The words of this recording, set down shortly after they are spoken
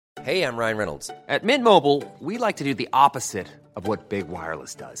Hey, I'm Ryan Reynolds. At Mint Mobile, we like to do the opposite of what Big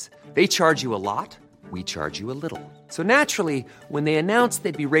Wireless does. They charge you a lot, we charge you a little. So naturally, when they announced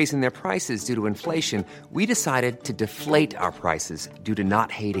they'd be raising their prices due to inflation, we decided to deflate our prices due to not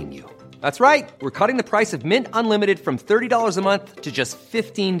hating you. That's right. We're cutting the price of Mint Unlimited from $30 a month to just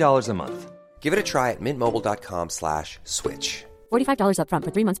 $15 a month. Give it a try at mintmobile.com/switch. $45 up front for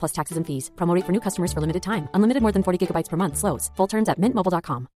 3 months plus taxes and fees. Promo rate for new customers for limited time. Unlimited more than 40 gigabytes per month. Slows full terms at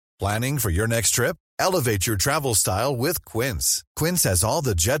mintmobile.com. Planning for your next trip? Elevate your travel style with Quince. Quince has all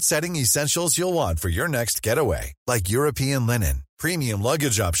the jet-setting essentials you'll want for your next getaway, like European linen, premium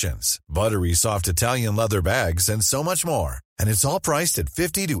luggage options, buttery soft Italian leather bags, and so much more. And it's all priced at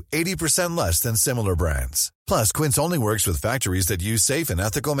 50 to 80% less than similar brands. Plus, Quince only works with factories that use safe and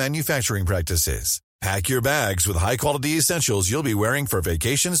ethical manufacturing practices. Pack your bags with high-quality essentials you'll be wearing for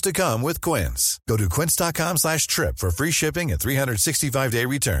vacations to come with Quince. Go to quince.com/trip for free shipping and 365-day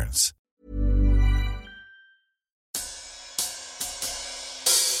returns.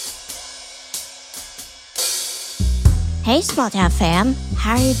 Hey, Small Town fam.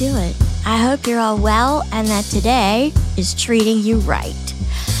 How are you doing? I hope you're all well and that today is treating you right.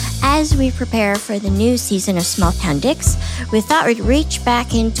 As we prepare for the new season of Small Town Dicks, we thought we'd reach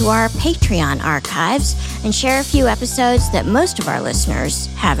back into our Patreon archives and share a few episodes that most of our listeners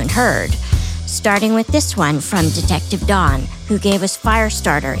haven't heard. Starting with this one from Detective Dawn, who gave us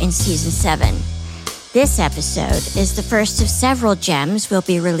Firestarter in Season 7. This episode is the first of several gems we'll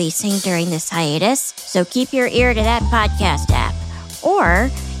be releasing during this hiatus, so keep your ear to that podcast app. Or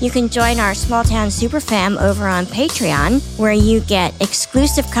you can join our Small Town Superfam over on Patreon, where you get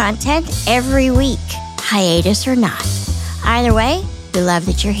exclusive content every week, hiatus or not. Either way, we love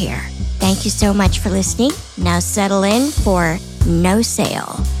that you're here. Thank you so much for listening. Now settle in for No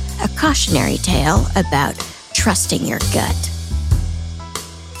Sale, a cautionary tale about trusting your gut.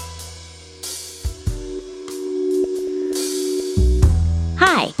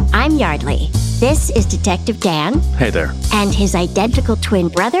 Hi, I'm Yardley. This is Detective Dan. Hey there. And his identical twin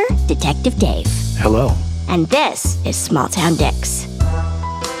brother, Detective Dave. Hello. And this is Small Town Dicks.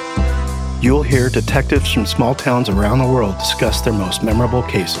 You'll hear detectives from small towns around the world discuss their most memorable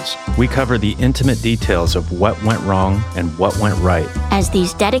cases. We cover the intimate details of what went wrong and what went right. As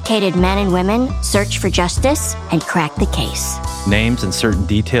these dedicated men and women search for justice and crack the case. Names and certain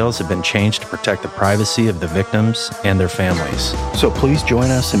details have been changed to protect the privacy of the victims and their families. So please join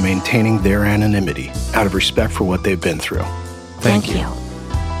us in maintaining their anonymity out of respect for what they've been through. Thank you.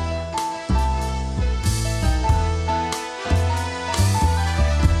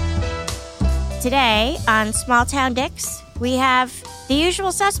 Today on Small Town Dicks, we have the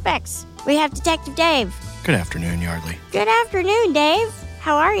usual suspects. We have Detective Dave. Good afternoon, Yardley. Good afternoon, Dave.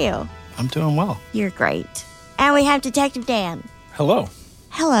 How are you? I'm doing well. You're great. And we have Detective Dan. Hello.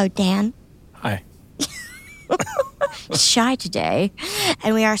 Hello, Dan. Hi. Shy today.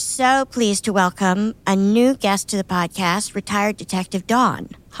 And we are so pleased to welcome a new guest to the podcast, retired Detective Dawn.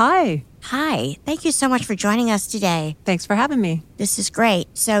 Hi. Hi. Thank you so much for joining us today. Thanks for having me. This is great.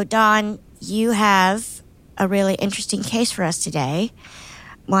 So, Dawn, you have a really interesting case for us today.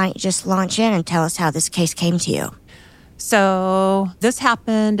 Why don't you just launch in and tell us how this case came to you? So this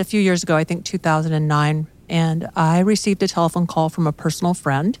happened a few years ago, I think 2009, and I received a telephone call from a personal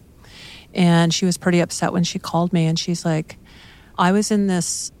friend, and she was pretty upset when she called me, and she's like, I was in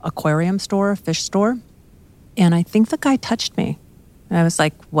this aquarium store, fish store, and I think the guy touched me. And I was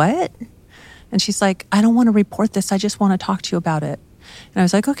like, what? And she's like, I don't want to report this. I just want to talk to you about it. And I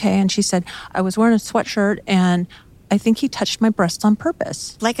was like, okay. And she said, I was wearing a sweatshirt and I think he touched my breasts on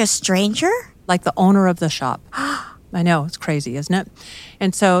purpose. Like a stranger? Like the owner of the shop. I know, it's crazy, isn't it?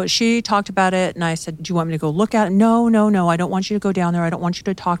 And so she talked about it and I said, do you want me to go look at it? No. I don't want you to go down there. I don't want you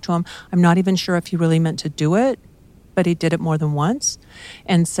to talk to him. I'm not even sure if he really meant to do it, but he did it more than once.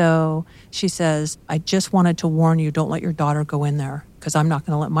 And so she says, I just wanted to warn you, don't let your daughter go in there because I'm not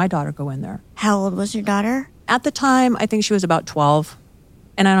going to let my daughter go in there. How old was your daughter? At the time, I think she was about 12.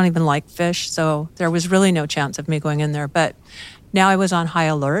 And I don't even like fish, so there was really no chance of me going in there. But now I was on high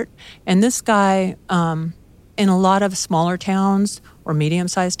alert. And this guy, in a lot of smaller towns or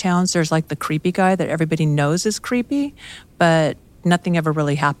medium-sized towns, there's like the creepy guy that everybody knows is creepy, but nothing ever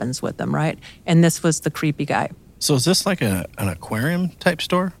really happens with them, right? And this was the creepy guy. So is this like an aquarium type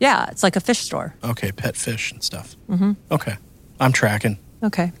store? Yeah, it's like a fish store. Okay, pet fish and stuff. Mm-hmm. Okay, I'm tracking.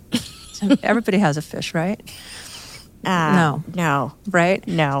 Okay. So everybody has a fish, right? No. Right?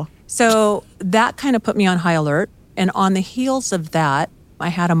 No. So that kind of put me on high alert. And on the heels of that, I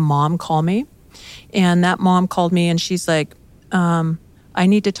had a mom call me. And that mom called me and she's like, I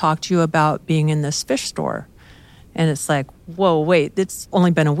need to talk to you about being in this fish store. And it's like, whoa, wait, it's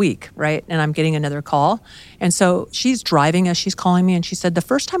only been a week, right? And I'm getting another call. And so she's driving as she's calling me. And she said, the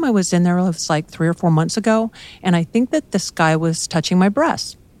first time I was in there was like 3 or 4 months ago. And I think that this guy was touching my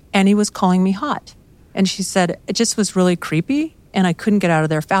breast and he was calling me hot. And she said, it just was really creepy and I couldn't get out of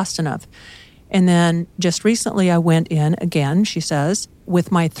there fast enough. And then just recently I went in again, she says,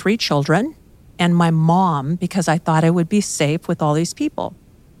 with my 3 children and my mom because I thought I would be safe with all these people.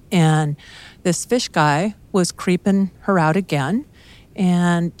 And this fish guy was creeping her out again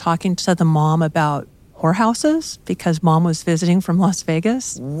and talking to the mom about whorehouses because mom was visiting from Las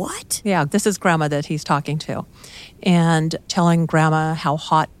Vegas. What? Yeah, this is grandma that he's talking to. And telling grandma how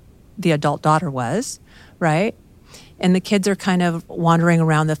hot the adult daughter was, right? And the kids are kind of wandering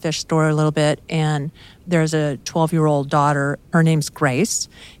around the fish store a little bit. And there's a 12-year-old daughter. Her name's Grace.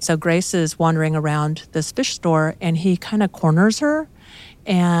 So Grace is wandering around this fish store and he kind of corners her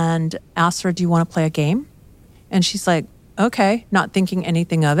and asks her, do you want to play a game? And she's like, okay, not thinking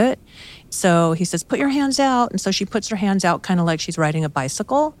anything of it. So he says, put your hands out. And so she puts her hands out kind of like she's riding a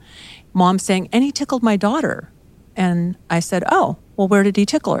bicycle. Mom's saying, and he tickled my daughter. And I said, oh, well, where did he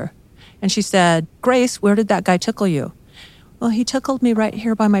tickle her? And she said, Grace, where did that guy tickle you? Well, he tickled me right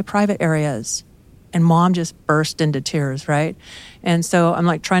here by my private areas. And mom just burst into tears, right? And so I'm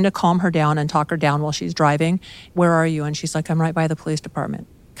like trying to calm her down and talk her down while she's driving. Where are you? And she's like, I'm right by the police department.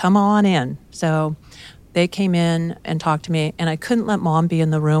 Come on in. So they came in and talked to me. And I couldn't let mom be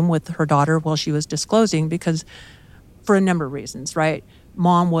in the room with her daughter while she was disclosing because for a number of reasons, right?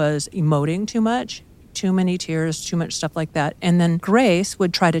 Mom was emoting too much, too many tears, too much stuff like that. And then Grace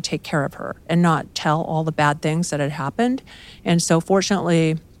would try to take care of her and not tell all the bad things that had happened. And so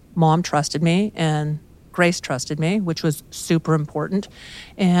fortunately, mom trusted me and Grace trusted me, which was super important.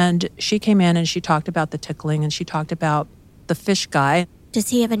 And she came in and she talked about the tickling and she talked about the fish guy. Does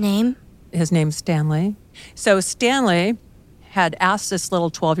he have a name? His name's Stanley. So Stanley had asked this little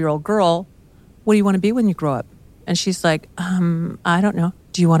 12-year-old girl, what do you want to be when you grow up? And she's like, I don't know.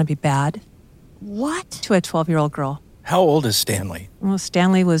 Do you want to be bad? What? To a 12-year-old girl. How old is Stanley? Well,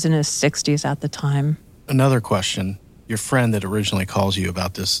 Stanley was in his 60s at the time. Another question. Your friend that originally calls you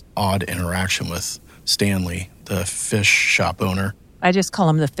about this odd interaction with Stanley, the fish shop owner. I just call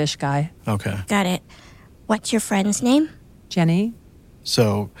him the fish guy. Okay. Got it. What's your friend's name? Jenny.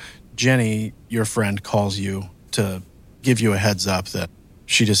 So Jenny, your friend, calls you to give you a heads up that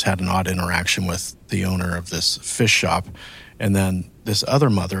she just had an odd interaction with the owner of this fish shop. And then this other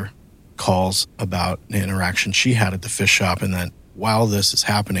mother calls about the interaction she had at the fish shop. And then while this is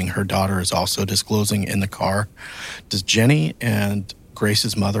happening, her daughter is also disclosing in the car. Does Jenny and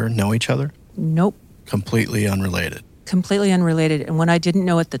Grace's mother know each other? Nope. Completely unrelated. Completely unrelated. And what I didn't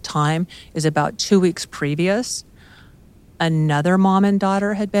know at the time is about 2 weeks previous, another mom and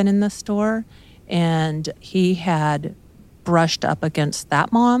daughter had been in the store and he had brushed up against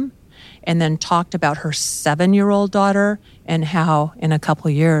that mom and then talked about her 7-year-old daughter and how in a couple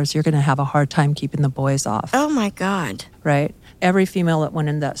of years you're going to have a hard time keeping the boys off. Oh, my God. Right? Every female that went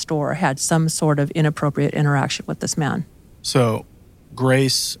in that store had some sort of inappropriate interaction with this man. So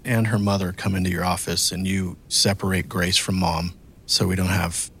Grace and her mother come into your office and you separate Grace from mom so we don't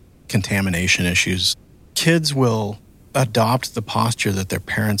have contamination issues. Kids will adopt the posture that their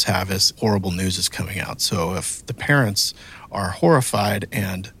parents have as horrible news is coming out. So if the parents are horrified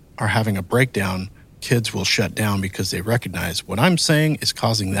and are having a breakdown, kids will shut down because they recognize what I'm saying is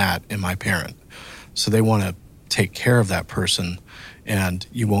causing that in my parent. So they want to take care of that person and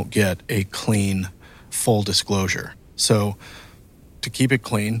you won't get a clean, full disclosure. So to keep it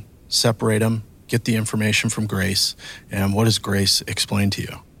clean, separate them, get the information from Grace. And what does Grace explain to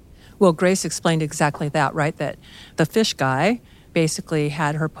you? Well, Grace explained exactly that, right? That the fish guy basically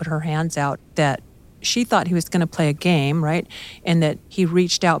had her put her hands out, that she thought he was going to play a game, right? And that he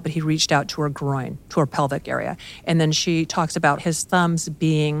reached out, but he reached out to her groin, to her pelvic area. And then she talks about his thumbs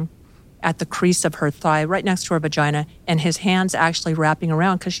being at the crease of her thigh, right next to her vagina, and his hands actually wrapping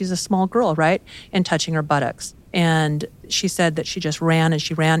around because she's a small girl, right? And touching her buttocks. And she said that she just ran and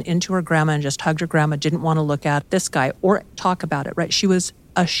she ran into her grandma and just hugged her grandma, didn't want to look at this guy or talk about it, right? She was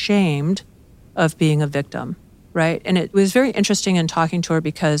ashamed of being a victim, right? And it was very interesting in talking to her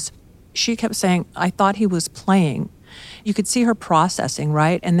because she kept saying, I thought he was playing. You could see her processing,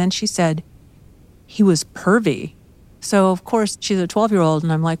 right? And then she said, he was pervy. So, of course, she's a 12-year-old,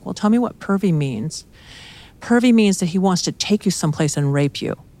 and I'm like, well, tell me what pervy means. Pervy means that he wants to take you someplace and rape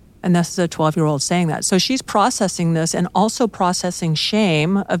you. And this is a 12-year-old saying that. So she's processing this and also processing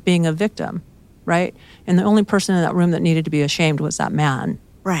shame of being a victim, right? And the only person in that room that needed to be ashamed was that man.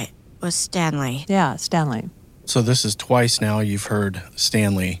 Right. Was Stanley. Yeah, Stanley. So this is twice now you've heard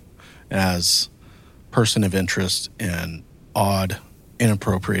Stanley as person of interest in odd,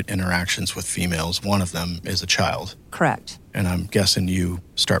 inappropriate interactions with females. One of them is a child. Correct. And I'm guessing you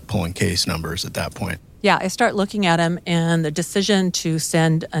start pulling case numbers at that point. Yeah, I start looking at him, and the decision to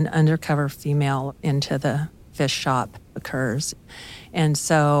send an undercover female into the fish shop occurs. And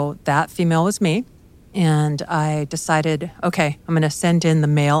so that female was me. And I decided, okay, I'm going to send in the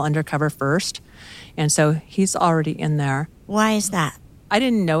male undercover first. And so he's already in there. Why is that? I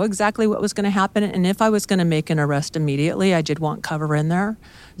didn't know exactly what was going to happen. And if I was going to make an arrest immediately, I did want cover in there.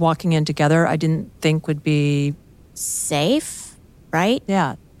 Walking in together, I didn't think would be safe, right?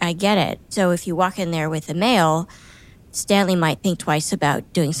 Yeah. I get it. So if you walk in there with a male, Stanley might think twice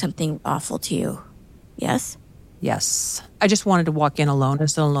about doing something awful to you. Yes? Yes. I just wanted to walk in alone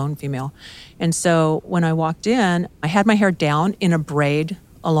as a lone female. And so when I walked in, I had my hair down in a braid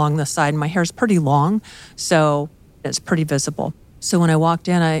along the side. My hair's pretty long, so it's pretty visible. So when I walked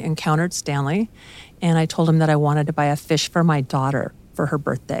in, I encountered Stanley, and I told him that I wanted to buy a fish for my daughter for her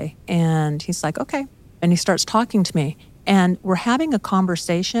birthday. And he's like, okay. And he starts talking to me. And we're having a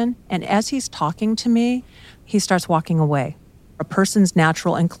conversation, and as he's talking to me, he starts walking away. A person's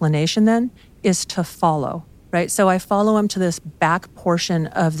natural inclination then is to follow, right? So I follow him to this back portion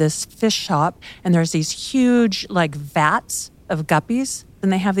of this fish shop, and there's these huge, vats of guppies,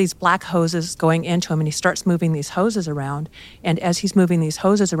 and they have these black hoses going into him, and he starts moving these hoses around. And as he's moving these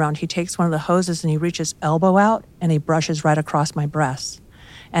hoses around, he takes one of the hoses, and he reaches elbow out, and he brushes right across my breasts.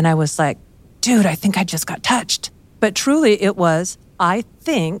 And I was like, dude, I think I just got touched. But truly it was, I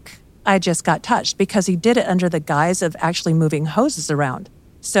think I just got touched, because he did it under the guise of actually moving hoses around.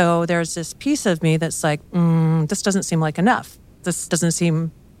 So there's this piece of me that's like, this doesn't seem like enough. This doesn't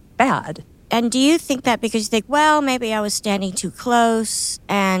seem bad. And do you think that because you think, well, maybe I was standing too close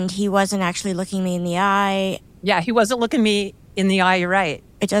and he wasn't actually looking me in the eye? Yeah, he wasn't looking me in the eye, you're right.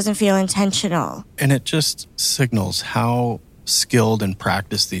 It doesn't feel intentional. And it just signals how skilled and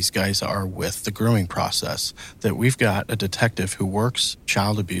practiced these guys are with the grooming process, that we've got a detective who works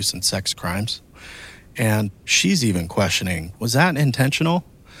child abuse and sex crimes, and she's even questioning, was that intentional?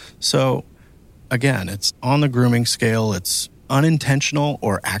 So again, it's on the grooming scale. It's unintentional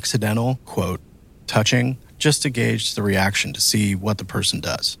or accidental, quote, touching, just to gauge the reaction, to see what the person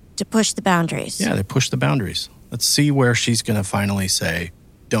does. To push the boundaries. Yeah, they push the boundaries. Let's see where she's going to finally say,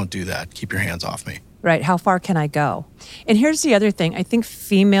 don't do that. Keep your hands off me. Right. How far can I go? And here's the other thing. I think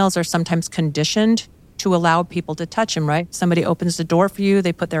females are sometimes conditioned to allow people to touch them, right? Somebody opens the door for you,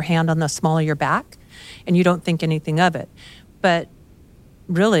 they put their hand on the small of your back, and you don't think anything of it. But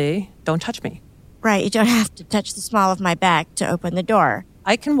really, don't touch me. Right. You don't have to touch the small of my back to open the door.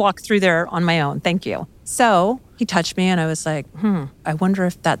 I can walk through there on my own. Thank you. So he touched me, and I was like, I wonder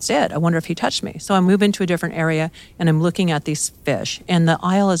if that's it. I wonder if he touched me. So I move into a different area, and I'm looking at these fish. And the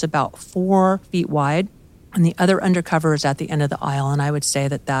aisle is about 4 feet wide, and the other undercover is at the end of the aisle. And I would say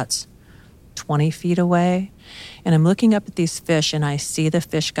that that's 20 feet away. And I'm looking up at these fish, and I see the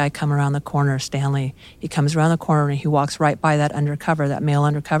fish guy come around the corner, Stanley. He comes around the corner, and he walks right by that undercover, that male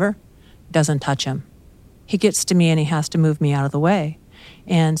undercover, doesn't touch him. He gets to me, and he has to move me out of the way.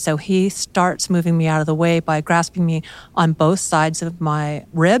 And so he starts moving me out of the way by grasping me on both sides of my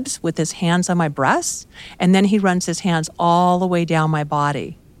ribs with his hands on my breasts. And then he runs his hands all the way down my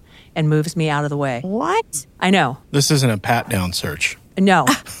body and moves me out of the way. What? I know. This isn't a pat-down search. No.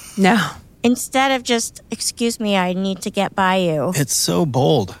 Instead of just, excuse me, I need to get by you. It's so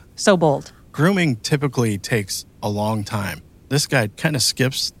bold. So bold. Grooming typically takes a long time. This guy kind of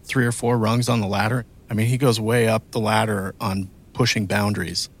skips 3 or 4 rungs on the ladder. I mean, he goes way up the ladder on pushing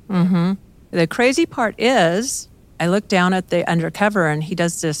boundaries. Mm-hmm. The crazy part is, I look down at the undercover, and he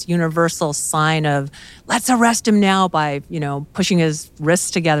does this universal sign of, let's arrest him now, by, pushing his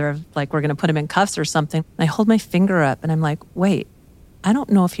wrists together, like we're going to put him in cuffs or something. And I hold my finger up, and I'm like, wait, I don't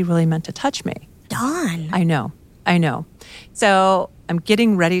know if he really meant to touch me. Dawn. I know. So I'm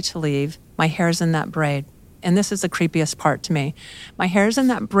getting ready to leave. My hair's in that braid. And this is the creepiest part to me. My hair's in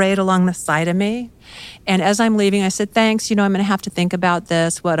that braid along the side of me. And as I'm leaving, I said, thanks, I'm going to have to think about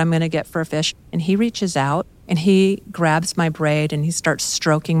this, what I'm going to get for a fish. And he reaches out, and he grabs my braid, and he starts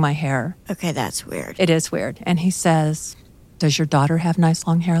stroking my hair. Okay, that's weird. It is weird. And he says, does your daughter have nice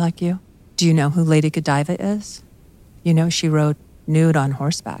long hair like you? Do you know who Lady Godiva is? She rode nude on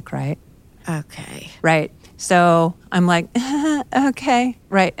horseback, right? Okay. Right. So I'm like, okay,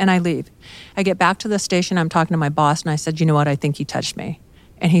 right. And I leave. I get back to the station. I'm talking to my boss, and I said, you know what? I think he touched me.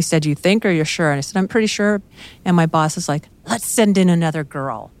 And he said, you think, or you're sure? And I said, I'm pretty sure. And my boss is like, let's send in another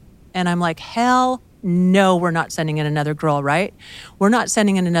girl. And I'm like, hell no, we're not sending in another girl, right? We're not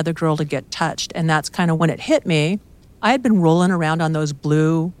sending in another girl to get touched. And that's kind of when it hit me I had been rolling around on those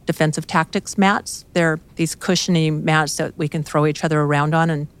blue defensive tactics mats. They're these cushiony mats that we can throw each other around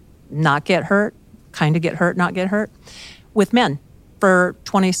on and not get hurt, kind of get hurt, not get hurt, with men for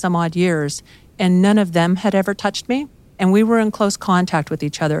 20 some odd years. And none of them had ever touched me. And we were in close contact with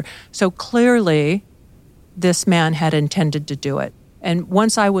each other. So clearly, this man had intended to do it. And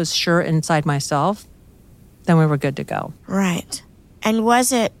once I was sure inside myself, then we were good to go. Right. And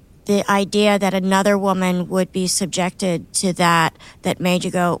was it the idea that another woman would be subjected to that made you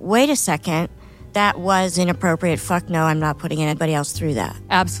go, wait a second, that was inappropriate. Fuck no, I'm not putting anybody else through that?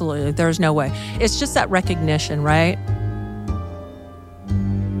 Absolutely. There's no way. It's just that recognition, right?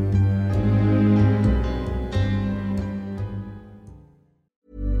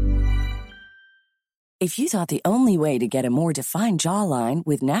 If you thought the only way to get a more defined jawline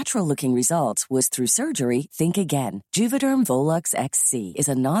with natural-looking results was through surgery, think again. Juvederm Volux XC is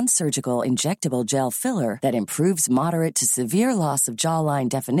a non-surgical injectable gel filler that improves moderate to severe loss of jawline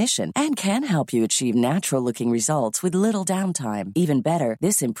definition and can help you achieve natural-looking results with little downtime. Even better,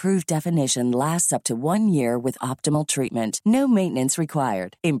 this improved definition lasts up to 1 year with optimal treatment. No maintenance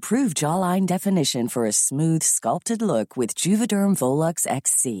required. Improve jawline definition for a smooth, sculpted look with Juvederm Volux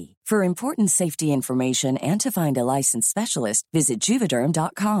XC. For important safety information and to find a licensed specialist, visit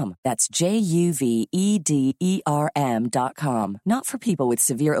Juvederm.com. That's Juvederm.com. Not for people with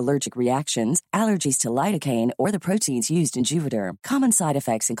severe allergic reactions, allergies to lidocaine, or the proteins used in Juvederm. Common side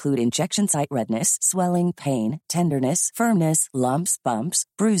effects include injection site redness, swelling, pain, tenderness, firmness, lumps, bumps,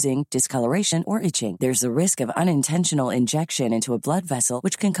 bruising, discoloration, or itching. There's a risk of unintentional injection into a blood vessel,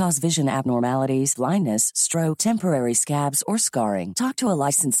 which can cause vision abnormalities, blindness, stroke, temporary scabs, or scarring. Talk to a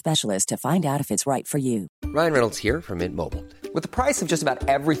licensed specialist to find out if it's right for you. Ryan Reynolds here from Mint Mobile. With the price of just about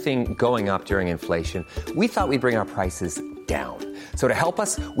everything going up during inflation, we thought we'd bring our prices down. So to help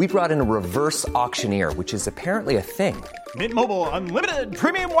us, we brought in a reverse auctioneer, which is apparently a thing. Mint Mobile Unlimited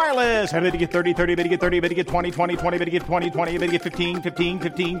Premium Wireless. How to get 30, 30, bit to get 30, bit to get 20, 20, 20, bit to get 20, 20, bit to get 15, 15,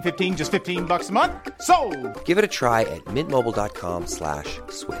 15, 15, just $15 a month? Sold! Give it a try at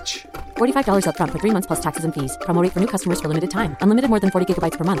mintmobile.com/switch. $45 up front for 3 months plus taxes and fees. Promo rate for new customers for limited time. Unlimited more than 40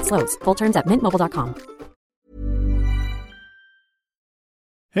 gigabytes per month. Slows full terms at mintmobile.com.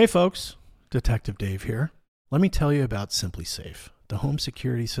 Hey folks, Detective Dave here. Let me tell you about SimpliSafe, the home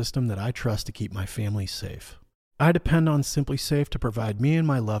security system that I trust to keep my family safe. I depend on SimpliSafe to provide me and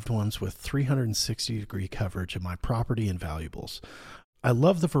my loved ones with 360-degree coverage of my property and valuables. I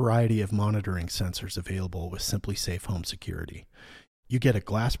love the variety of monitoring sensors available with SimpliSafe Home Security. You get a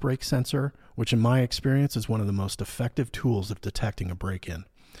glass break sensor, which in my experience is one of the most effective tools of detecting a break-in.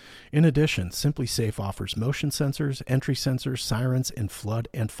 In addition, SimpliSafe offers motion sensors, entry sensors, sirens, and flood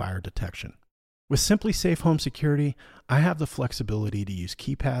and fire detection. With SimpliSafe Home Security, I have the flexibility to use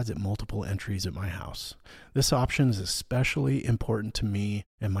keypads at multiple entries at my house. This option is especially important to me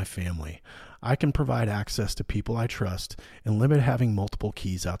and my family. I can provide access to people I trust and limit having multiple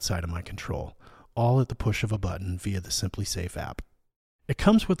keys outside of my control, all at the push of a button via the SimpliSafe app. It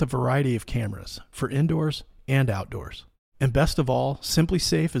comes with a variety of cameras for indoors and outdoors. And best of all,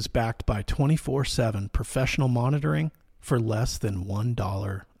 SimpliSafe is backed by 24/7 professional monitoring for less than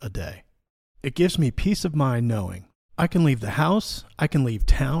 $1 a day. It gives me peace of mind knowing I can leave the house, I can leave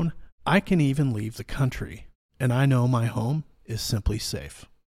town, I can even leave the country, and I know my home is simply safe.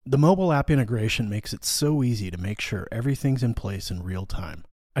 The mobile app integration makes it so easy to make sure everything's in place in real time.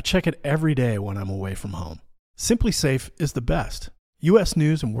 I check it every day when I'm away from home. SimpliSafe is the best. U.S.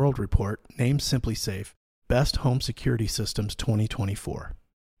 News and World Report named SimpliSafe Best Home Security Systems 2024.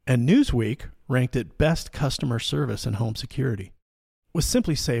 And Newsweek ranked it Best Customer Service in Home Security. With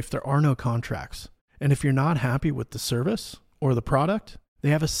SimpliSafe, there are no contracts. And if you're not happy with the service or the product,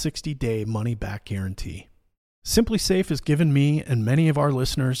 they have a 60-day money-back guarantee. SimpliSafe has given me and many of our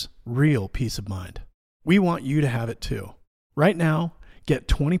listeners real peace of mind. We want you to have it too. Right now, get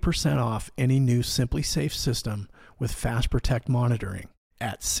 20% off any new SimpliSafe system with Fast Protect monitoring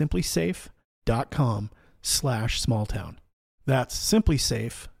at simplisafe.com/smalltown. That's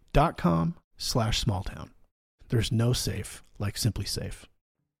simplisafe.com/smalltown. There's no safe like SimpliSafe.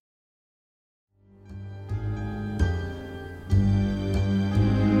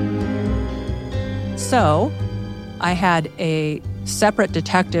 So I had a separate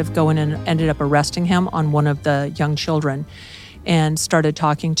detective go in and ended up arresting him on one of the young children and started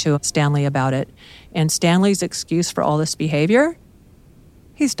talking to Stanley about it. And Stanley's excuse for all this behavior,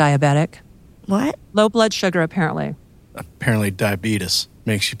 he's diabetic. What? Low blood sugar, apparently. Apparently diabetes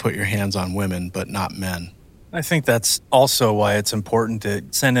makes you put your hands on women, but not men. I think that's also why it's important to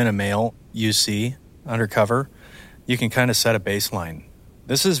send in a male UC undercover. You can kind of set a baseline.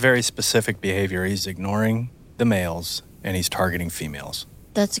 This is very specific behavior. He's ignoring the males and he's targeting females.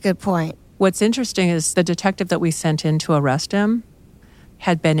 That's a good point. What's interesting is the detective that we sent in to arrest him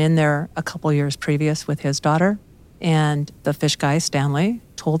had been in there a couple years previous with his daughter. And the fish guy, Stanley,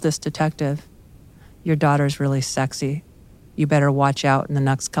 told this detective, your daughter's really sexy. You better watch out in the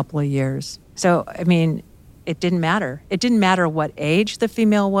next couple of years. So, I mean, it didn't matter. It didn't matter what age the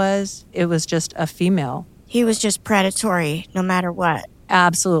female was. It was just a female. He was just predatory no matter what.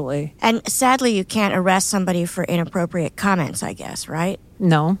 Absolutely. And sadly, you can't arrest somebody for inappropriate comments, I guess, right?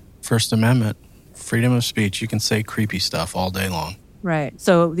 No. First Amendment, freedom of speech. You can say creepy stuff all day long. Right.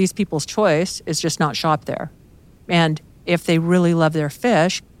 So these people's choice is just not shop there. And if they really love their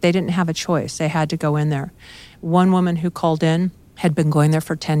fish, they didn't have a choice. They had to go in there. One woman who called in had been going there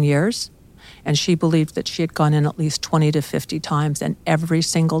for 10 years, and she believed that she had gone in at least 20 to 50 times, and every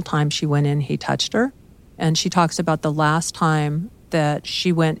single time she went in, he touched her. And she talks about the last time that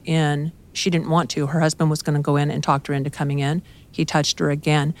she went in, she didn't want to. Her husband was going to go in and talk her into coming in. He touched her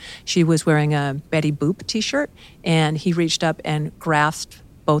again. She was wearing a Betty Boop t-shirt, and he reached up and grasped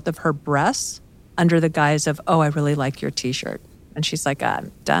both of her breasts under the guise of, oh, I really like your t-shirt. And she's like,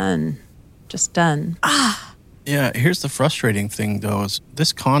 I'm done. Just done. Yeah, here's the frustrating thing, though, is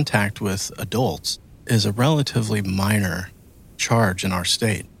this contact with adults is a relatively minor charge in our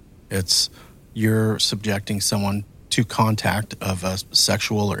state. It's you're subjecting someone to contact of a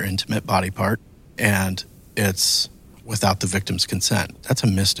sexual or intimate body part, and it's without the victim's consent. That's a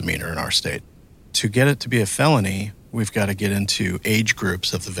misdemeanor in our state. To get it to be a felony, we've got to get into age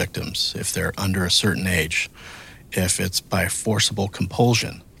groups of the victims, if they're under a certain age, if it's by forcible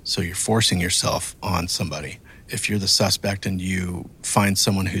compulsion, so you're forcing yourself on somebody. If you're the suspect and you find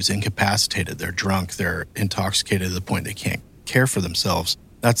someone who's incapacitated, they're drunk, they're intoxicated to the point they can't care for themselves,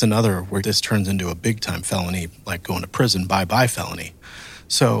 that's another where this turns into a big-time felony, like going to prison, bye-bye felony.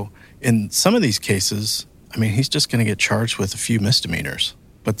 So in some of these cases, I mean, he's just going to get charged with a few misdemeanors.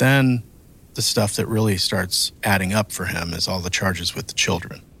 But then the stuff that really starts adding up for him is all the charges with the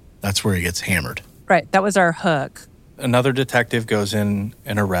children. That's where he gets hammered. Right. That was our hook. Another detective goes in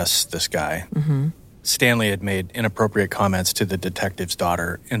and arrests this guy. Mm-hmm. Stanley had made inappropriate comments to the detective's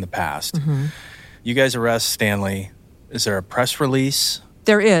daughter in the past. Mm-hmm. You guys arrest Stanley. Is there a press release?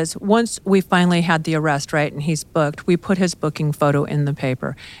 There is. Once we finally had the arrest, right, and he's booked, we put his booking photo in the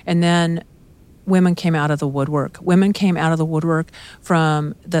paper. And then women came out of the woodwork. Women came out of the woodwork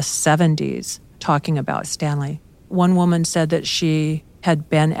from the 70s talking about Stanley. One woman said that she had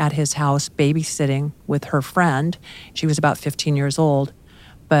been at his house babysitting with her friend. She was about 15 years old,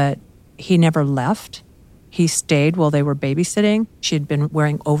 but he never left. He stayed while they were babysitting. She had been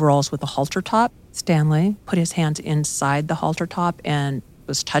wearing overalls with a halter top. Stanley put his hands inside the halter top and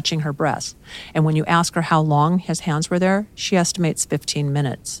was touching her breasts. And when you ask her how long his hands were there, she estimates 15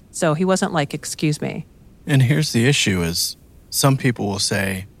 minutes. So he wasn't like, excuse me. And here's the issue is some people will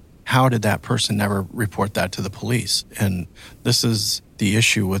say, how did that person never report that to the police? And this is the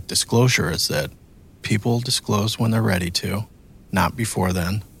issue with disclosure, is that people disclose when they're ready to, not before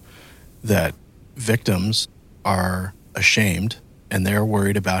then, that victims are ashamed and they're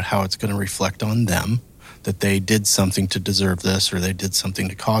worried about how it's going to reflect on them, that they did something to deserve this or they did something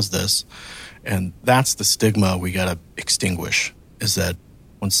to cause this. And that's the stigma we got to extinguish, is that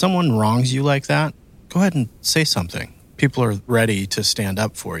when someone wrongs you like that, go ahead and say something. People are ready to stand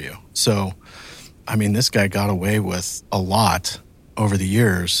up for you. So, I mean, this guy got away with a lot over the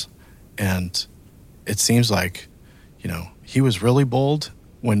years, and it seems like, you know, he was really bold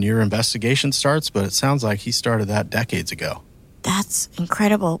when your investigation starts, but it sounds like he started that decades ago. That's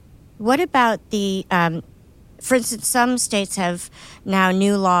incredible. What about the, for instance, some states have now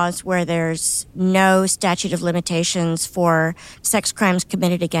new laws where there's no statute of limitations for sex crimes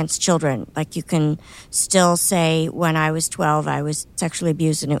committed against children. Like you can still say, when I was 12, I was sexually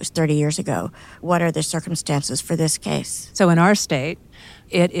abused and it was 30 years ago. What are the circumstances for this case? So in our state,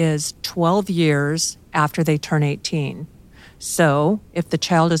 it is 12 years after they turn 18. So if the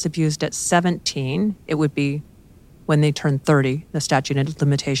child is abused at 17, it would be when they turn 30, the statute of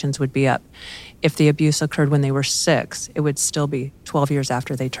limitations would be up. If the abuse occurred when they were 6, it would still be 12 years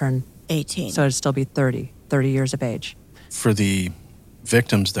after they turn 18. So it'd still be 30 years of age. For the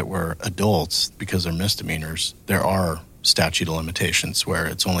victims that were adults, because they're misdemeanors, there are statute of limitations where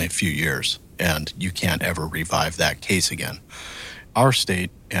it's only a few years and you can't ever revive that case again. Our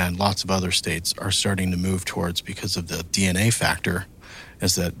state and lots of other states are starting to move towards, because of the DNA factor,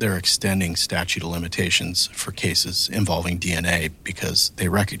 is that they're extending statute of limitations for cases involving DNA, because they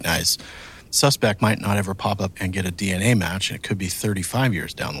recognize suspect might not ever pop up and get a DNA match, and it could be 35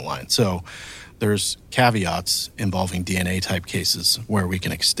 years down the line. So there's caveats involving DNA type cases where we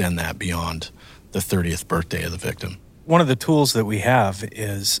can extend that beyond the 30th birthday of the victim. One of the tools that we have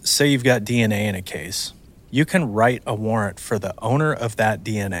is, say you've got DNA in a case, you can write a warrant for the owner of that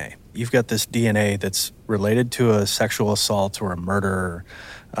DNA. You've got this DNA that's related to a sexual assault or a murder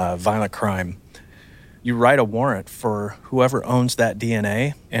or violent crime. You write a warrant for whoever owns that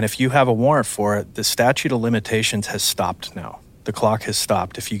DNA, and if you have a warrant for it, the statute of limitations has stopped now. The clock has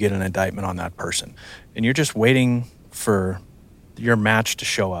stopped if you get an indictment on that person. And you're just waiting for your match to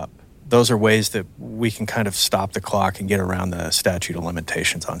show up. Those are ways that we can kind of stop the clock and get around the statute of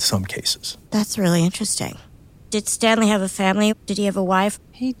limitations on some cases. That's really interesting. Did Stanley have a family? Did he have a wife?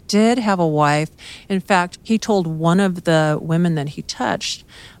 He did have a wife. In fact, he told one of the women that he touched,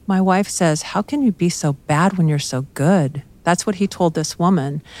 my wife says, how can you be so bad when you're so good? That's what he told this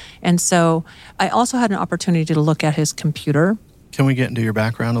woman. And so I also had an opportunity to look at his computer. Can we get into your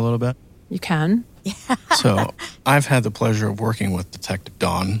background a little bit? You can. So I've had the pleasure of working with Detective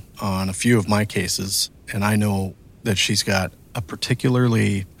Dawn on a few of my cases, and I know that she's got a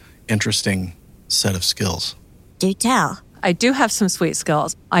particularly interesting set of skills. Do tell. I do have some sweet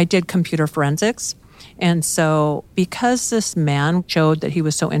skills. I did computer forensics. And so because this man showed that he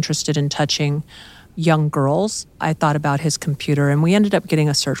was so interested in touching young girls, I thought about his computer, and we ended up getting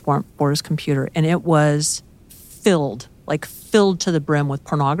a search warrant for his computer, and it was filled to the brim with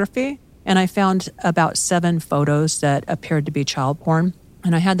pornography. And I found about 7 photos that appeared to be child porn.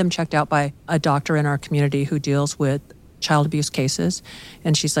 And I had them checked out by a doctor in our community who deals with child abuse cases.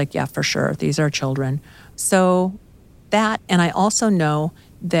 And she's like, yeah, for sure, these are children. So that, and I also know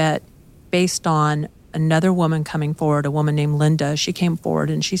that based on another woman coming forward, a woman named Linda, she came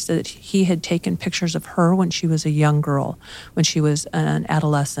forward and she said that he had taken pictures of her when she was a young girl, when she was an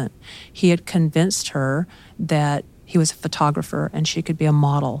adolescent. He had convinced her that he was a photographer and she could be a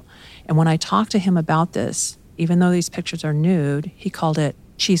model. And when I talked to him about this, even though these pictures are nude, he called it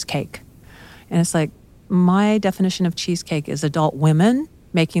cheesecake. And it's like, my definition of cheesecake is adult women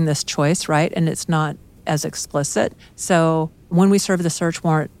making this choice, right? And it's not as explicit. So when we served the search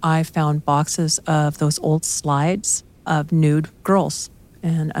warrant, I found boxes of those old slides of nude girls.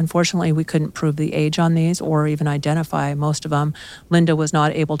 And unfortunately, we couldn't prove the age on these or even identify most of them. Linda was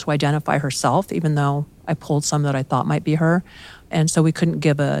not able to identify herself, even though I pulled some that I thought might be her. And so we couldn't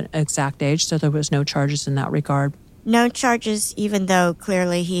give an exact age, so there was no charges in that regard. No charges, even though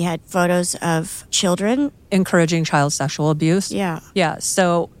clearly he had photos of children? Encouraging child sexual abuse. Yeah. Yeah,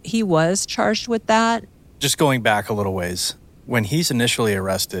 so he was charged with that. Just going back a little ways, when he's initially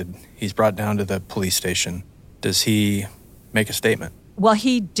arrested, he's brought down to the police station. Does he make a statement? Well,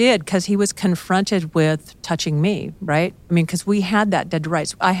 he did, because he was confronted with touching me, right? I mean, because we had that dead to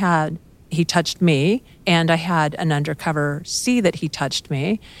rights. He touched me, and I had an undercover see that he touched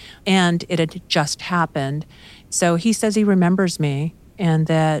me, and it had just happened. So he says he remembers me, and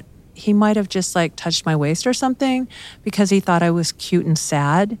that he might have just touched my waist or something because he thought I was cute and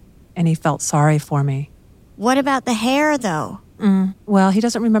sad, and he felt sorry for me. What about the hair, though? Well, he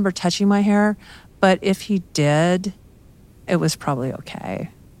doesn't remember touching my hair, but if he did, it was probably okay,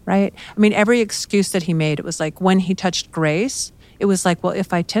 right? I mean, every excuse that he made, it was like when he touched Grace, it was like, well,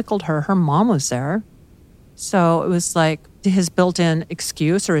 if I tickled her, her mom was there. So it was like his built-in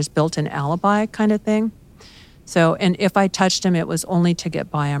excuse or his built-in alibi kind of thing. So, and if I touched him, it was only to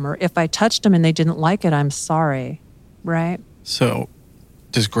get by him. Or if I touched him and they didn't like it, I'm sorry, right? So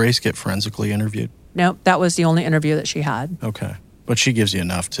does Grace get forensically interviewed? Nope, that was the only interview that she had. Okay. But she gives you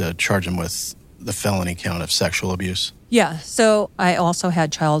enough to charge him with the felony count of sexual abuse? Yeah, so I also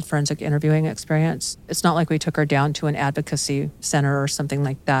had child forensic interviewing experience. It's not like we took her down to an advocacy center or something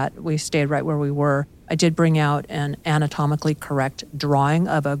like that. We stayed right where we were. I did bring out an anatomically correct drawing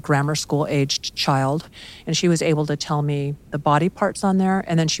of a grammar school-aged child, and she was able to tell me the body parts on there,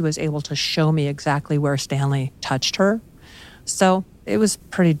 and then she was able to show me exactly where Stanley touched her. So it was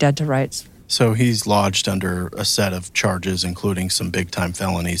pretty dead to rights. So he's lodged under a set of charges, including some big-time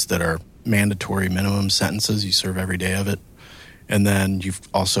felonies that are mandatory minimum sentences. You serve every day of it. And then you've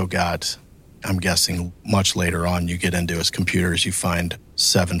also got, I'm guessing much later on, you get into his computers, you find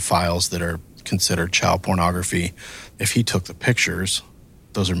 7 files that are considered child pornography. If he took the pictures,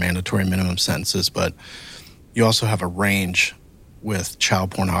 those are mandatory minimum sentences, but you also have a range with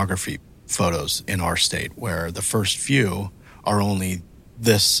child pornography photos in our state where the first few are only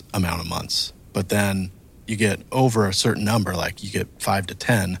this amount of months, but then you get over a certain number, like you get 5 to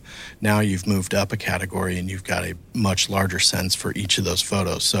 10. Now you've moved up a category and you've got a much larger sentence for each of those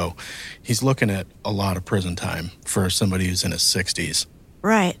photos. So he's looking at a lot of prison time for somebody who's in his 60s.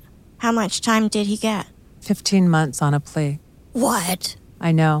 Right. How much time did he get? 15 months on a plea. What?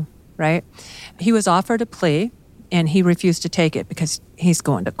 I know, right? He was offered a plea and he refused to take it because he's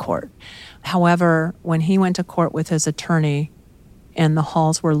going to court. However, when he went to court with his attorney and the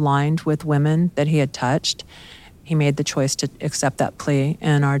halls were lined with women that he had touched, he made the choice to accept that plea,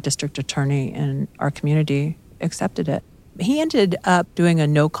 and our district attorney in our community accepted it. He ended up doing a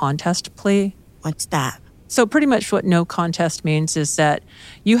no contest plea. What's that? So pretty much what no contest means is that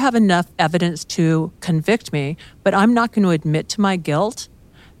you have enough evidence to convict me, but I'm not going to admit to my guilt.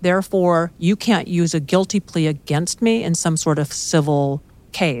 Therefore, you can't use a guilty plea against me in some sort of civil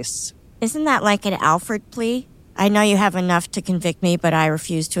case. Isn't that like an Alford plea? I know you have enough to convict me, but I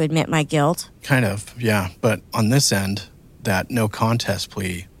refuse to admit my guilt. Kind of, yeah. But on this end, that no contest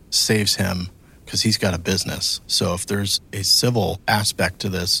plea saves him because he's got a business. So if there's a civil aspect to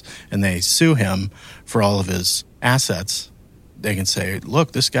this and they sue him for all of his assets, they can say,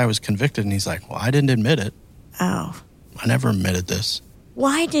 look, this guy was convicted. And he's like, well, I didn't admit it. Oh. I never admitted this.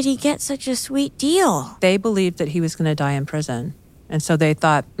 Why did he get such a sweet deal? They believed that he was going to die in prison. And so they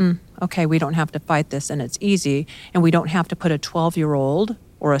thought, okay, we don't have to fight this and it's easy. And we don't have to put a 12-year-old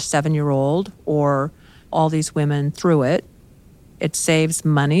or a 7-year-old or all these women through it. It saves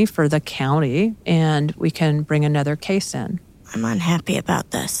money for the county and we can bring another case in. I'm unhappy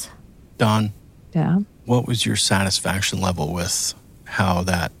about this. Dawn, Yeah. what was your satisfaction level with how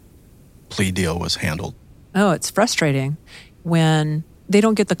that plea deal was handled? Oh, it's frustrating when they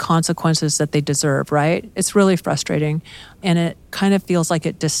don't get the consequences that they deserve, right? It's really frustrating. And it kind of feels like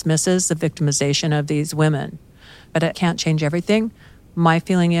it dismisses the victimization of these women. But it can't change everything. My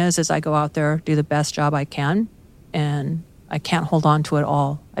feeling is I go out there, do the best job I can, and I can't hold on to it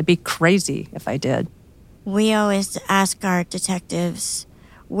all. I'd be crazy if I did. We always ask our detectives,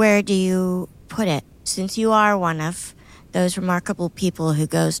 where do you put it? Since you are one of those remarkable people who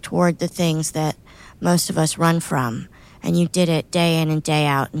goes toward the things that most of us run from, and you did it day in and day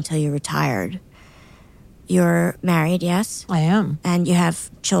out until you retired. You're married, yes? I am. And you have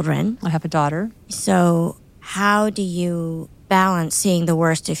children. I have a daughter. So how do you balance seeing the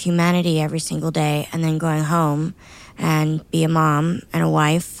worst of humanity every single day and then going home and be a mom and a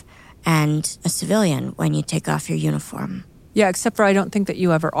wife and a civilian when you take off your uniform? Yeah, except for I don't think that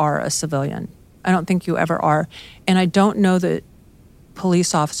you ever are a civilian. I don't think you ever are. And I don't know that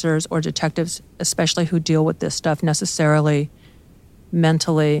police officers or detectives, especially who deal with this stuff, necessarily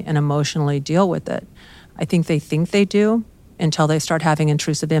mentally and emotionally deal with it. I think they do until they start having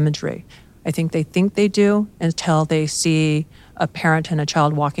intrusive imagery. I think they do until they see a parent and a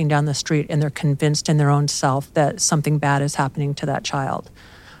child walking down the street and they're convinced in their own self that something bad is happening to that child.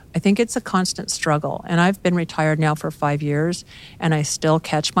 I think it's a constant struggle. And I've been retired now for 5 years, and I still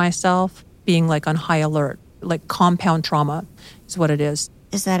catch myself being like on high alert, like compound trauma is what it is.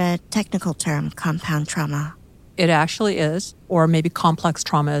 Is that a technical term, compound trauma? It actually is, or maybe complex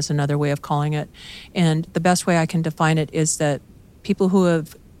trauma is another way of calling it. And the best way I can define it is that people who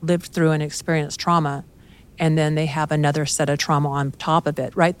have lived through and experienced trauma, and then they have another set of trauma on top of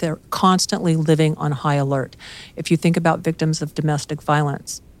it, right? They're constantly living on high alert. If you think about victims of domestic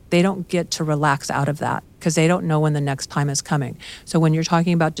violence, they don't get to relax out of that because they don't know when the next time is coming. So when you're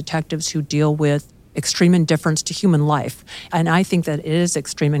talking about detectives who deal with extreme indifference to human life, and I think that it is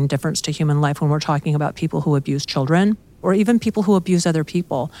extreme indifference to human life when we're talking about people who abuse children or even people who abuse other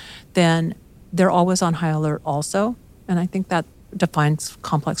people, then they're always on high alert also. And I think that defines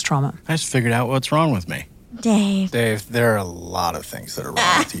complex trauma. I just figured out what's wrong with me. Dave. Dave, there are a lot of things that are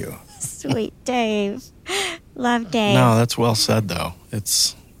wrong with you. Sweet Dave. Love Dave. No, that's well said, though.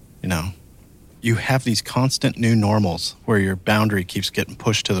 It's, you have these constant new normals where your boundary keeps getting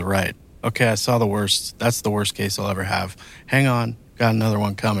pushed to the right. Okay, I saw the worst. That's the worst case I'll ever have. Hang on, got another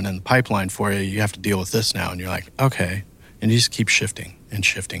one coming in the pipeline for you. You have to deal with this now. And you're like, okay. And you just keep shifting and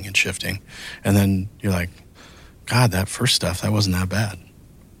shifting and shifting. And then you're like, God, that first stuff, that wasn't that bad.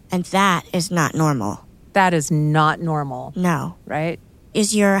 And that is not normal. That is not normal. No. Right?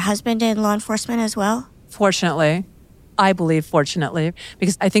 Is your husband in law enforcement as well? Fortunately, I believe fortunately,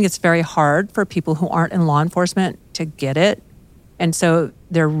 because I think it's very hard for people who aren't in law enforcement to get it. And so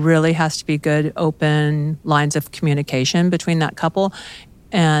there really has to be good, open lines of communication between that couple.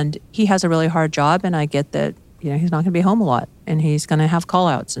 And he has a really hard job, and I get that, he's not going to be home a lot, and he's going to have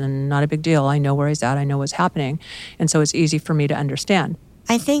call-outs, and not a big deal. I know where he's at. I know what's happening. And so it's easy for me to understand.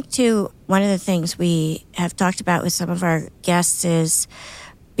 I think, too, one of the things we have talked about with some of our guests is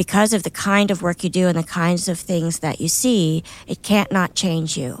because of the kind of work you do and the kinds of things that you see, it can't not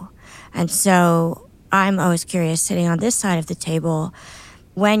change you. And so I'm always curious, sitting on this side of the table,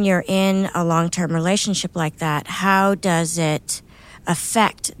 when you're in a long-term relationship like that, how does it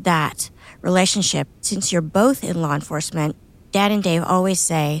affect that relationship? Since you're both in law enforcement, Dad and Dave always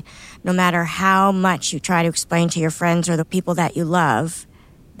say, no matter how much you try to explain to your friends or the people that you love,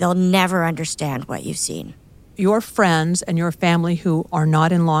 they'll never understand what you've seen. Your friends and your family who are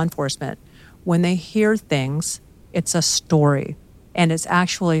not in law enforcement, when they hear things, it's a story. And it's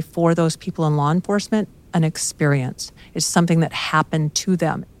actually, for those people in law enforcement, an experience. It's something that happened to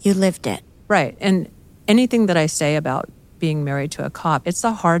them. You lived it. Right. And anything that I say about being married to a cop, it's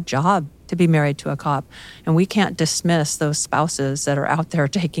a hard job to be married to a cop. And we can't dismiss those spouses that are out there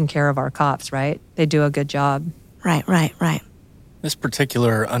taking care of our cops, right? They do a good job. Right. This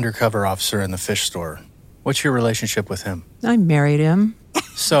particular undercover officer in the fish store, what's your relationship with him? I married him.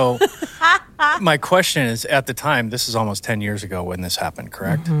 So my question is, at the time, this is almost 10 years ago when this happened,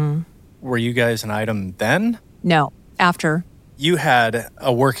 correct? Mm-hmm. Were you guys an item then? No, after. You had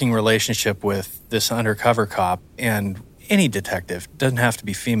a working relationship with this undercover cop, and any detective, doesn't have to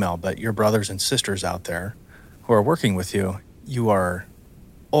be female, but your brothers and sisters out there who are working with you, you are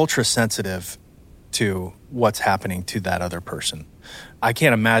ultra sensitive to what's happening to that other person. I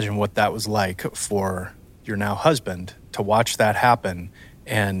can't imagine what that was like for your now husband to watch that happen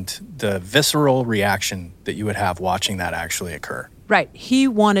and the visceral reaction that you would have watching that actually occur. Right. He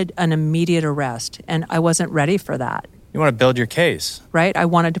wanted an immediate arrest, and I wasn't ready for that. You want to build your case. Right? I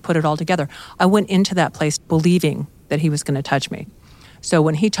wanted to put it all together. I went into that place believing that he was going to touch me. So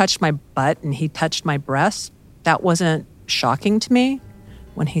when he touched my butt and he touched my breasts, that wasn't shocking to me.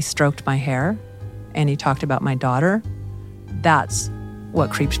 When he stroked my hair and he talked about my daughter, that's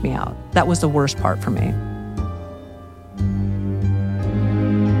what creeps me out. That was the worst part for me.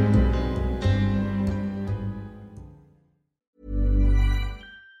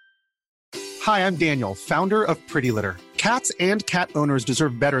 Hi, I'm Daniel, founder of Pretty Litter. Cats and cat owners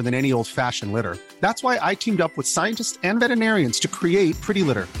deserve better than any old-fashioned litter. That's why I teamed up with scientists and veterinarians to create Pretty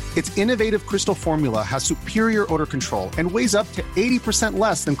Litter. Its innovative crystal formula has superior odor control and weighs up to 80%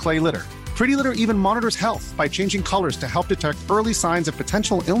 less than clay litter. Pretty Litter even monitors health by changing colors to help detect early signs of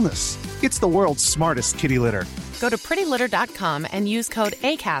potential illness. It's the world's smartest kitty litter. Go to prettylitter.com and use code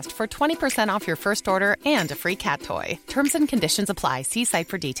ACAST for 20% off your first order and a free cat toy. Terms and conditions apply. See site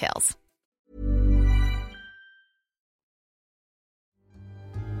for details.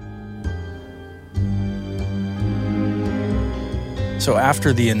 So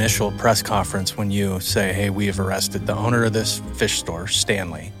after the initial press conference, when you say, hey, we have arrested the owner of this fish store,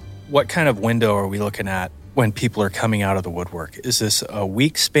 Stanley, what kind of window are we looking at when people are coming out of the woodwork? Is this a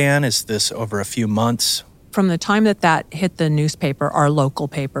week span? Is this over a few months? From the time that hit the newspaper, our local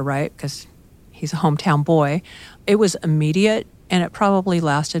paper, right, because he's a hometown boy, it was immediate, and it probably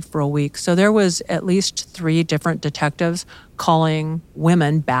lasted for a week. So there was at least 3 different detectives calling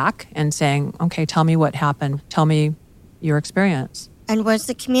women back and saying, okay, tell me what happened. Tell me your experience. And was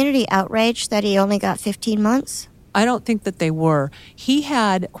the community outraged that he only got 15 months? I don't think that they were. He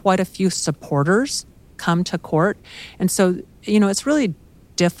had quite a few supporters come to court. And so, it's really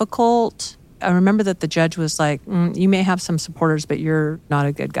difficult. I remember that the judge was like, you may have some supporters, but you're not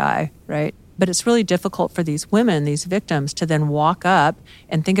a good guy, right? But it's really difficult for these women, these victims, to then walk up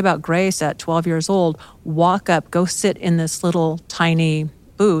and think about Grace at 12 years old, walk up, go sit in this little tiny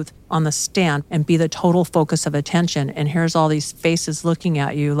booth on the stand and be the total focus of attention. And here's all these faces looking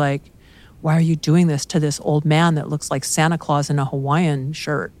at you like, why are you doing this to this old man that looks like Santa Claus in a Hawaiian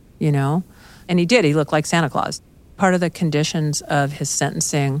shirt, And he did. He looked like Santa Claus. Part of the conditions of his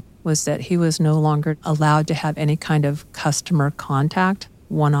sentencing was that he was no longer allowed to have any kind of customer contact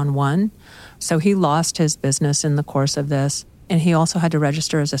one-on-one. So he lost his business in the course of this. And he also had to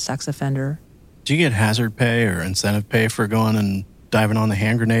register as a sex offender. Do you get hazard pay or incentive pay for going and diving on the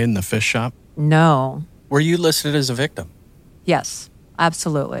hand grenade in the fish shop? No. Were you listed as a victim? Yes,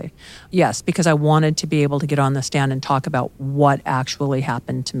 absolutely. Yes, because I wanted to be able to get on the stand and talk about what actually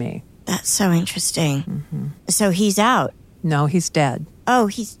happened to me. That's so interesting. Mm-hmm. So he's out? No, he's dead. Oh,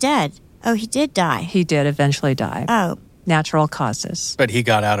 he's dead. Oh, he did die. He did eventually die. Oh. Natural causes. But he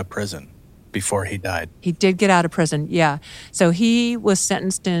got out of prison before he died. He did get out of prison, yeah. So he was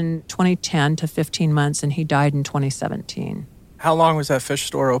sentenced in 2010 to 15 months, and he died in 2017. How long was that fish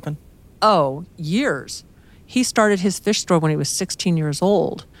store open? Oh, years. He started his fish store when he was 16 years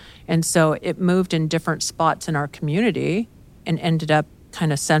old. And so it moved in different spots in our community and ended up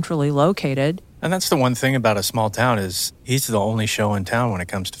kind of centrally located. And that's the one thing about a small town is he's the only show in town when it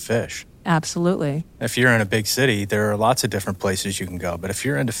comes to fish. Absolutely. If you're in a big city, there are lots of different places you can go. But if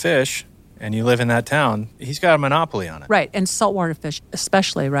you're into fish and you live in that town, he's got a monopoly on it. Right. And saltwater fish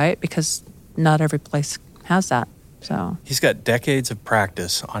especially, right? Because not every place has that. So he's got decades of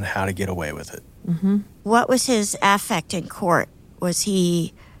practice on how to get away with it. Mm-hmm. What was his affect in court? Was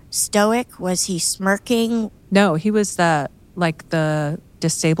he stoic? Was he smirking? No, he was the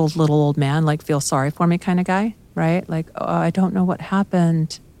disabled little old man, like feel sorry for me kind of guy, right? Like, oh, I don't know what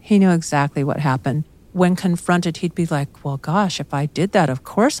happened. He knew exactly what happened. When confronted, he'd be like, well, gosh, if I did that, of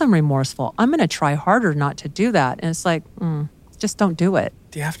course I'm remorseful. I'm going to try harder not to do that. And it's like, just don't do it.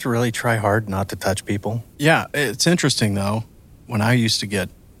 Do you have to really try hard not to touch people? Yeah, it's interesting, though. When I used to get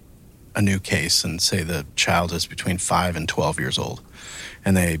a new case and say the child is between 5 and 12 years old,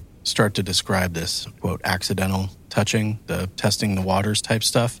 and they start to describe this, quote, accidental touching, the testing the waters type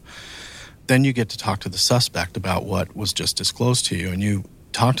stuff, then you get to talk to the suspect about what was just disclosed to you, and you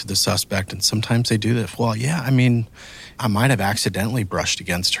talk to the suspect, and sometimes they do this. Well, yeah, I mean, I might have accidentally brushed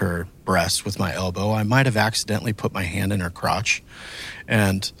against her breast with my elbow. I might have accidentally put my hand in her crotch.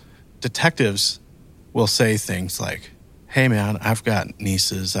 And detectives will say things like, hey, man, I've got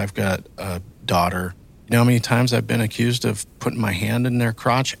nieces. I've got a daughter. You know how many times I've been accused of putting my hand in their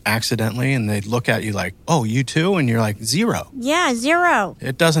crotch accidentally? And they look at you like, oh, you too? And you're like, 0. Yeah, 0.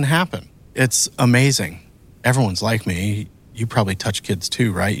 It doesn't happen. It's amazing. Everyone's like me. You probably touch kids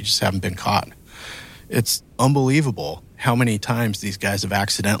too, right? You just haven't been caught. It's unbelievable how many times these guys have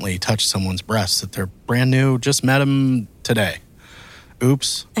accidentally touched someone's breasts that they're brand new, just met them today.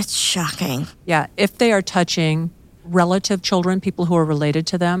 Oops. It's shocking. Yeah, if they are touching relative children, people who are related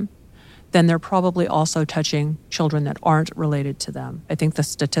to them, then they're probably also touching children that aren't related to them. I think the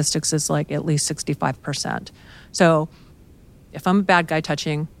statistics is like at least 65%. So if I'm a bad guy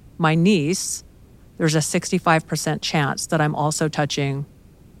touching my niece, there's a 65% chance that I'm also touching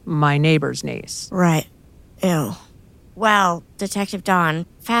my neighbor's niece. Right. Ew. Well, Detective Dawn,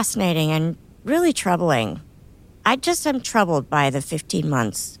 fascinating and really troubling. I just am troubled by the 15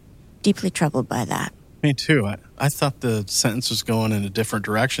 months. Deeply troubled by that. Me too. I thought the sentence was going in a different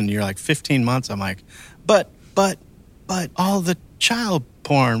direction. You're like, 15 months. I'm like, but all the child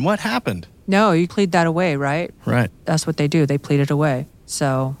porn, what happened? No, you plead that away, right? Right. That's what they do. They plead it away.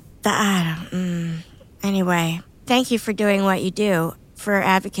 So... Anyway, thank you for doing what you do, for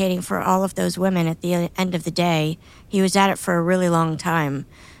advocating for all of those women. At the end of the day, he was at it for a really long time,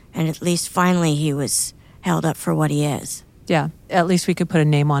 and at least finally he was held up for what he is. Yeah, at least we could put a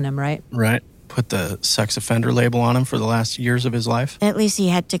name on him, right? Right. Put the sex offender label on him for the last years of his life. At least he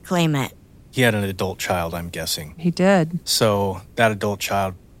had to claim it. He had an adult child, I'm guessing. He did. So that adult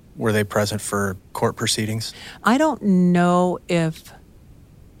child, were they present for court proceedings? I don't know if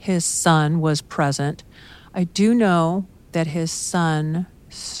his son was present. I do know that his son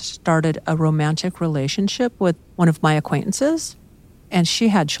started a romantic relationship with one of my acquaintances, and she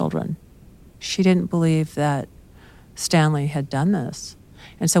had children. She didn't believe that Stanley had done this.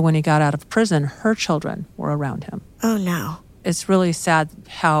 And so when he got out of prison, her children were around him. Oh, no. It's really sad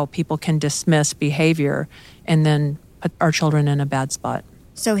how people can dismiss behavior and then put our children in a bad spot.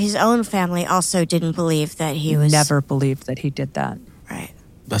 So his own family also didn't believe that he was... Never believed that he did that. Right.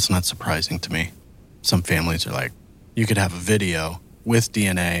 That's not surprising to me. Some families are like, you could have a video with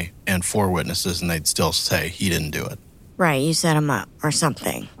DNA and 4 witnesses and they'd still say he didn't do it. Right, you set him up or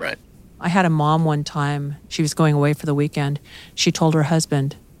something. Right. I had a mom one time, she was going away for the weekend. She told her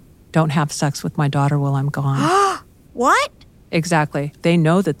husband, don't have sex with my daughter while I'm gone. What? Exactly. They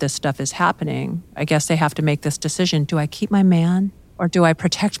know that this stuff is happening. I guess they have to make this decision. Do I keep my man or do I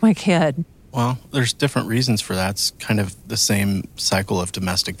protect my kid? Well, there's different reasons for that. It's kind of the same cycle of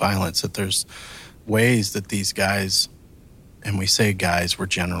domestic violence, that there's ways that these guys, and we say guys, we're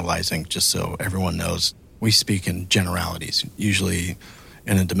generalizing just so everyone knows, we speak in generalities. Usually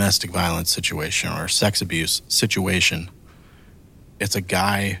in a domestic violence situation or a sex abuse situation, it's a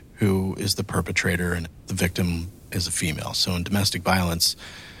guy who is the perpetrator and the victim is a female. So in domestic violence,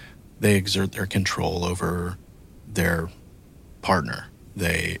 they exert their control over their partner.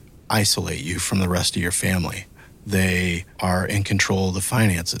 They isolate you from the rest of your family. They are in control of the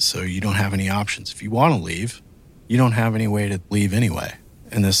finances, so you don't have any options. If you want to leave, you don't have any way to leave anyway.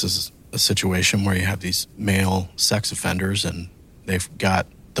 And this is a situation where you have these male sex offenders and they've got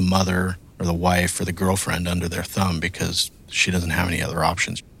the mother or the wife or the girlfriend under their thumb because she doesn't have any other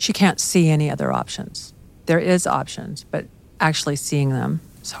options. She can't see any other options. There is options, but actually seeing them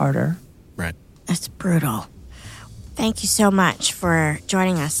is harder. Right. That's brutal. Thank you so much for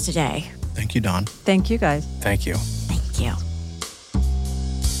joining us today. Thank you, Dawn. Thank you, guys. Thank you. Thank you.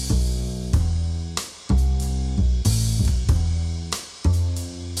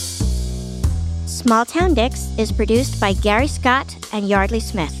 Small Town Dicks is produced by Gary Scott and Yardley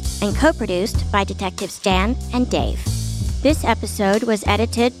Smith and co-produced by Detectives Dan and Dave. This episode was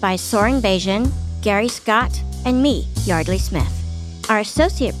edited by Soren Bajan, Gary Scott, and me, Yardley Smith. Our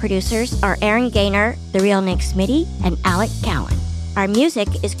associate producers are Aaron Gaynor, The Real Nick Smitty, and Alec Cowan. Our music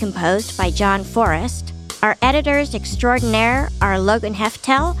is composed by John Forrest. Our editors extraordinaire are Logan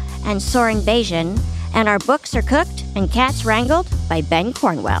Heftel and Soren Bajan, And our books are cooked and cats wrangled by Ben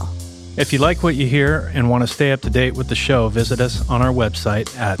Cornwell. If you like what you hear and want to stay up to date with the show, visit us on our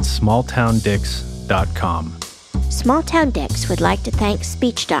website at smalltowndicks.com. Smalltown Dicks would like to thank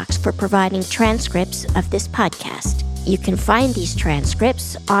SpeechDocs for providing transcripts of this podcast. You can find these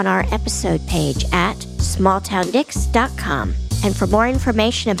transcripts on our episode page at smalltowndicks.com. And for more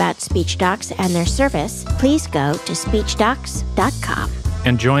information about SpeechDocs and their service, please go to speechdocs.com.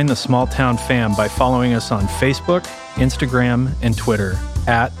 And join the Small Town fam by following us on Facebook, Instagram, and Twitter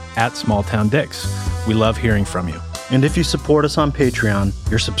at SmallTownDicks. We love hearing from you. And if you support us on Patreon,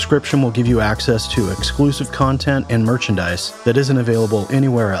 your subscription will give you access to exclusive content and merchandise that isn't available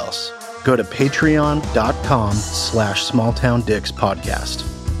anywhere else. Go to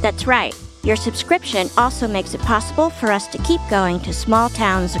patreon.com/smalltowndickspodcast. That's right. Your subscription also makes it possible for us to keep going to small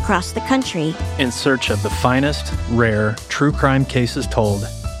towns across the country in search of the finest, rare, true crime cases told,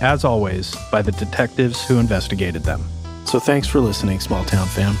 as always, by the detectives who investigated them. So thanks for listening, Small Town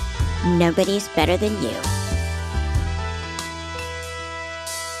fam. Nobody's better than you.